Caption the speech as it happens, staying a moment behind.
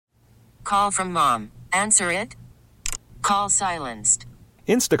Call from mom. Answer it. Call silenced.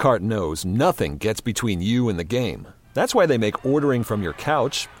 Instacart knows nothing gets between you and the game. That's why they make ordering from your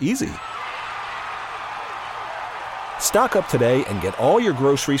couch easy. Stock up today and get all your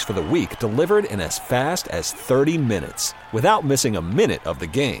groceries for the week delivered in as fast as 30 minutes without missing a minute of the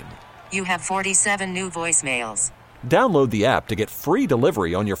game. You have 47 new voicemails. Download the app to get free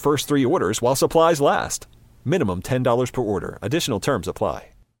delivery on your first 3 orders while supplies last. Minimum $10 per order. Additional terms apply.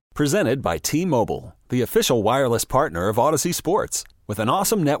 Presented by T-Mobile, the official wireless partner of Odyssey Sports. With an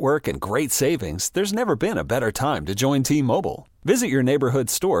awesome network and great savings, there's never been a better time to join T-Mobile. Visit your neighborhood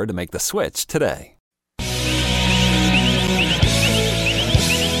store to make the switch today.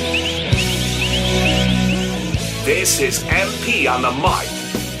 This is MP on the mic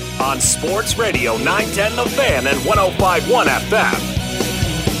on Sports Radio 910 The Fan and 105.1 FM.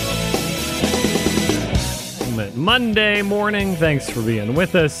 Monday morning, thanks for being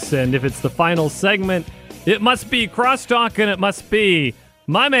with us. And if it's the final segment, it must be Crosstalk, and it must be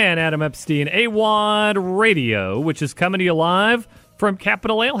my man Adam Epstein, AWadd Radio, which is coming to you live from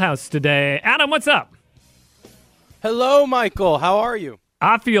Capitol Ale House today. Adam, what's up? Hello, Michael. How are you?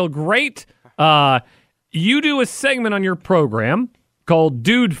 I feel great. You do a segment on your program called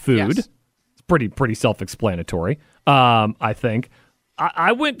Dude Food. Yes. It's pretty self-explanatory, I think.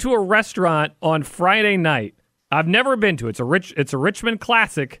 I went to a restaurant on Friday night. I've never been to it. It's a Richmond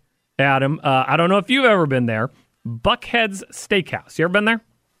classic, Adam. I don't know if you've ever been there. Buckhead's Steakhouse. You ever been there?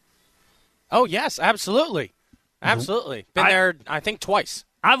 Oh, yes, absolutely. Absolutely. Been there, I think, twice.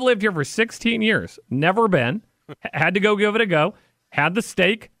 I've lived here for 16 years. Never been. Had to go give it a go. Had the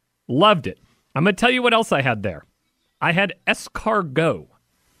steak. Loved it. I'm going to tell you what else I had there. I had Escargot.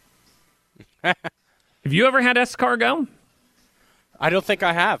 Have you ever had Escargot? I don't think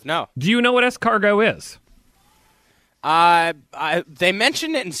I have, no. Do you know what Escargot is? They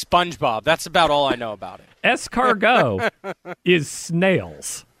mentioned it in SpongeBob. That's about all I know about it. Escargot is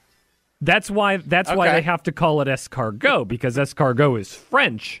snails. That's why they have to call it escargot, because escargot is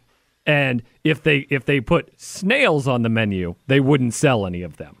French, and if they put snails on the menu, they wouldn't sell any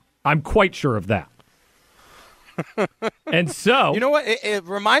of them. I'm quite sure of that. And so, you know what? It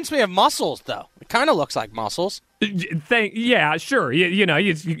reminds me of mussels, though. It kind of looks like mussels. Yeah, sure.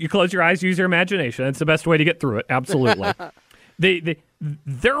 You close your eyes, use your imagination. That's the best way to get through it. Absolutely.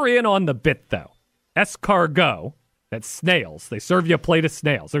 They're in on the bit, though. Escargot, that's snails. They serve you a plate of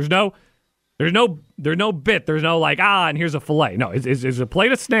snails. There's no bit. There's no and here's a fillet. No, it's a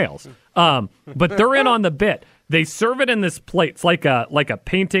plate of snails. But they're in on the bit. They serve it in this plate. It's like a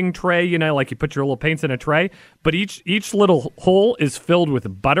painting tray, like you put your little paints in a tray. But each little hole is filled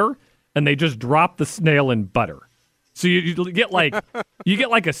with butter, and they just drop the snail in butter. So you get like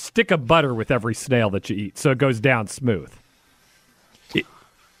a stick of butter with every snail that you eat, so it goes down smooth.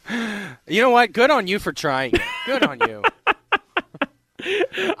 You know what? Good on you for trying it. Good on you.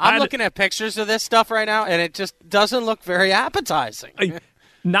 I'm looking at pictures of this stuff right now, and it just doesn't look very appetizing.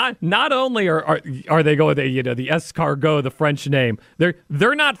 Not only are they going the escargot, the French name,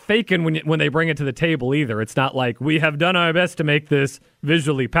 they're not faking when they bring it to the table either. It's not like, we have done our best to make this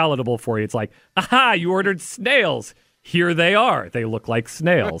visually palatable for you. It's like, aha, you ordered snails. Here they are. They look like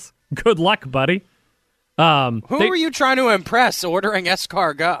snails. Good luck, buddy. Who were you trying to impress ordering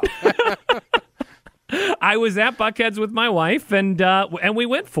escargot? I was at Buckhead's with my wife, and we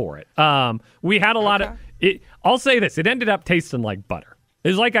went for it. We had a lot of it. I'll say this: it ended up tasting like butter. It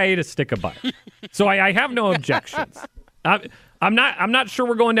was like I ate a stick of butter. So I have no objections. I'm not sure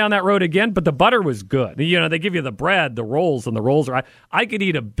we're going down that road again, but the butter was good. They give you the bread, the rolls, and the rolls are. I could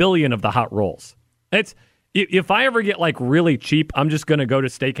eat 1 billion of the hot rolls. If I ever get really cheap, I'm just going to go to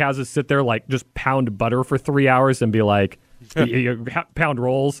steakhouses, sit there, just pound butter for 3 hours and be like, pound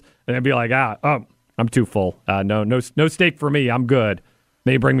rolls, and then be like, I'm too full. No steak for me. I'm good.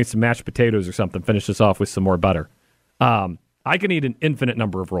 Maybe bring me some mashed potatoes or something. Finish this off with some more butter. I can eat an infinite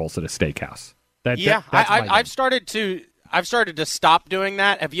number of rolls at a steakhouse. I've started to stop doing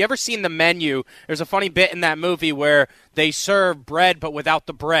that. Have you ever seen the menu? There's a funny bit in that movie where they serve bread but without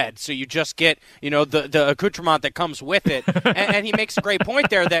the bread, so you just get the accoutrement that comes with it. and he makes a great point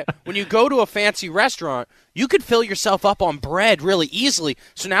there that when you go to a fancy restaurant, you could fill yourself up on bread really easily.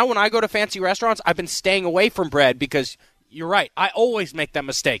 So now when I go to fancy restaurants, I've been staying away from bread because you're right. I always make that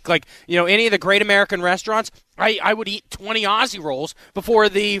mistake. Any of the great American restaurants, I would eat 20 Aussie rolls before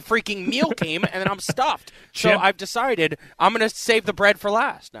the freaking meal came, and then I'm stuffed. So I've decided I'm going to save the bread for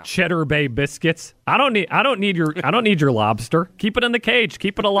last now. Cheddar Bay biscuits. I don't need your lobster. Keep it in the cage.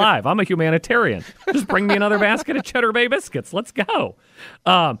 Keep it alive. I'm a humanitarian. Just bring me another basket of Cheddar Bay biscuits. Let's go.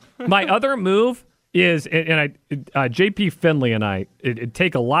 My other move is, and JP Finley and I it'd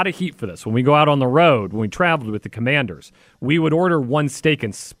take a lot of heat for this. When we go out on the road, when we traveled with the Commanders, we would order one steak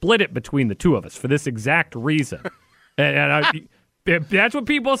and split it between the two of us for this exact reason. That's what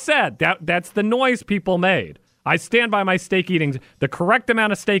people said. That's the noise people made. I stand by my steak eating. The correct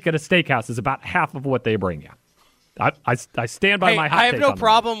amount of steak at a steakhouse is about half of what they bring you. I stand by my hot take. I have no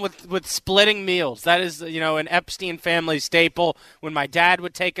problem with splitting meals. That is, an Epstein family staple. When my dad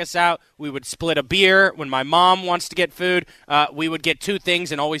would take us out, we would split a beer. When my mom wants to get food, we would get two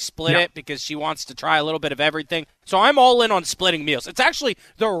things and always split it because she wants to try a little bit of everything. So I'm all in on splitting meals. It's actually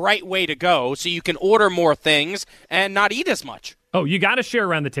the right way to go, so you can order more things and not eat as much. Oh, you got to share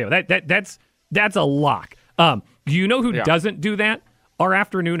around the table. That's a lock. Do you know who doesn't do that? Our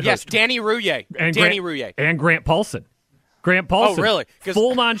afternoon host. Yes, Danny Rouillet. And Grant Paulson. Grant Paulson. Oh, really?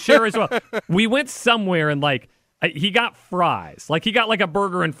 Full on share as well. We went somewhere and, he got fries. He got, a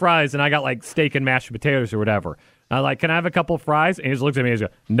burger and fries, and I got, steak and mashed potatoes or whatever. And I'm can I have a couple of fries? And he just looks at me and goes,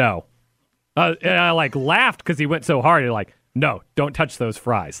 no. And I, laughed because he went so hard. He's no, don't touch those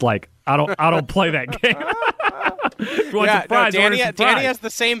fries. I don't play that game. If you want some fries, Danny fries. has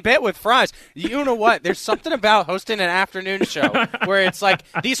the same bit with fries. You know what? There's something about hosting an afternoon show where it's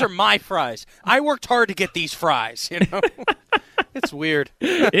these are my fries. I worked hard to get these fries, It's weird.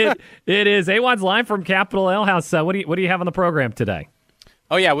 It is. AWadd's live from Capitol Ale House. What do you have on the program today?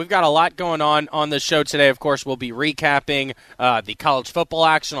 Oh, yeah, we've got a lot going on the show today. Of course, we'll be recapping the college football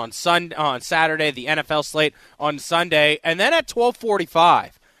action on Saturday, the NFL slate on Sunday, and then at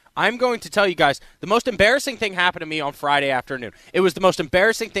 12:45. I'm going to tell you guys the most embarrassing thing happened to me on Friday afternoon. It was the most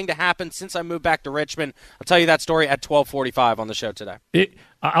embarrassing thing to happen since I moved back to Richmond. I'll tell you that story at 12:45 on the show today.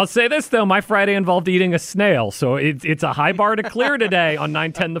 I'll say this, though. My Friday involved eating a snail, so it's a high bar to clear today on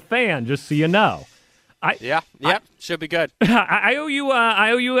 910 The Fan, just so you know. Should be good. I owe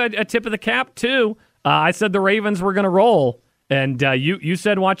you a tip of the cap, too. I said the Ravens were going to roll, and you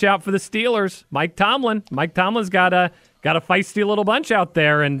said watch out for the Steelers. Mike Tomlin's got a feisty little bunch out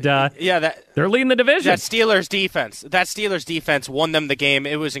there, and they're leading the division. That Steelers defense won them the game.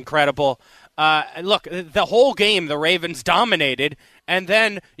 It was incredible. Look, the whole game the Ravens dominated, and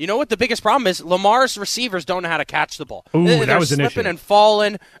then you know what the biggest problem is? Lamar's receivers don't know how to catch the ball. Ooh, that was an issue. They're slipping and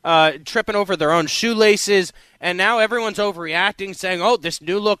falling, tripping over their own shoelaces, and now everyone's overreacting, saying, "Oh, this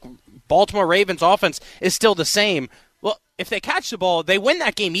new look Baltimore Ravens offense is still the same." Well, if they catch the ball, they win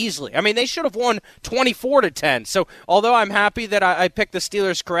that game easily. I mean, they should have won 24-10. So, although I'm happy that I picked the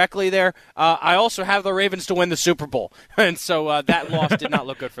Steelers correctly there, I also have the Ravens to win the Super Bowl. And so that loss did not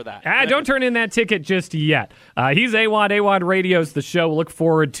look good for that. Don't turn in that ticket just yet. He's AWadd. AWadd Radio's the show. We'll look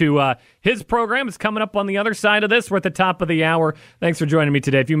forward to his program. It's coming up on the other side of this. We're at the top of the hour. Thanks for joining me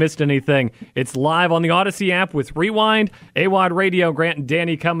today. If you missed anything, it's live on the Odyssey app with Rewind. AWadd Radio, Grant and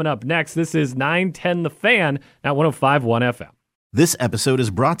Danny coming up next. This is 910 The Fan at 105.1 FM. This episode is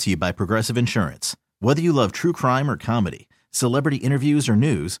brought to you by Progressive Insurance. Whether you love true crime or comedy, celebrity interviews or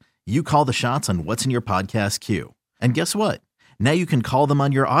news, you call the shots on what's in your podcast queue. And guess what? Now you can call them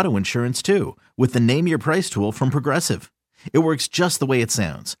on your auto insurance too with the Name Your Price tool from Progressive. It works just the way it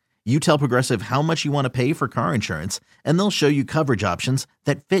sounds. You tell Progressive how much you want to pay for car insurance, and they'll show you coverage options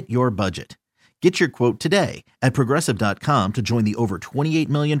that fit your budget. Get your quote today at Progressive.com to join the over 28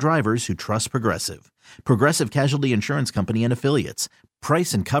 million drivers who trust Progressive. Progressive Casualty Insurance Company and Affiliates.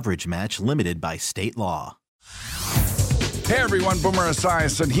 Price and coverage match limited by state law. Hey everyone, Boomer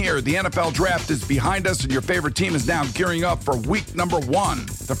Esiason here. The NFL Draft is behind us and your favorite team is now gearing up for week number 1.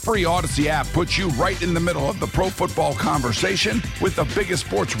 The free Odyssey app puts you right in the middle of the pro football conversation with the biggest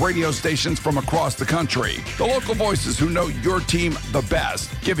sports radio stations from across the country. The local voices who know your team the best,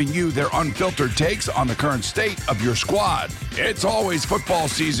 giving you their unfiltered takes on the current state of your squad. It's always football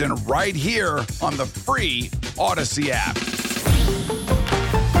season right here on the free Odyssey app.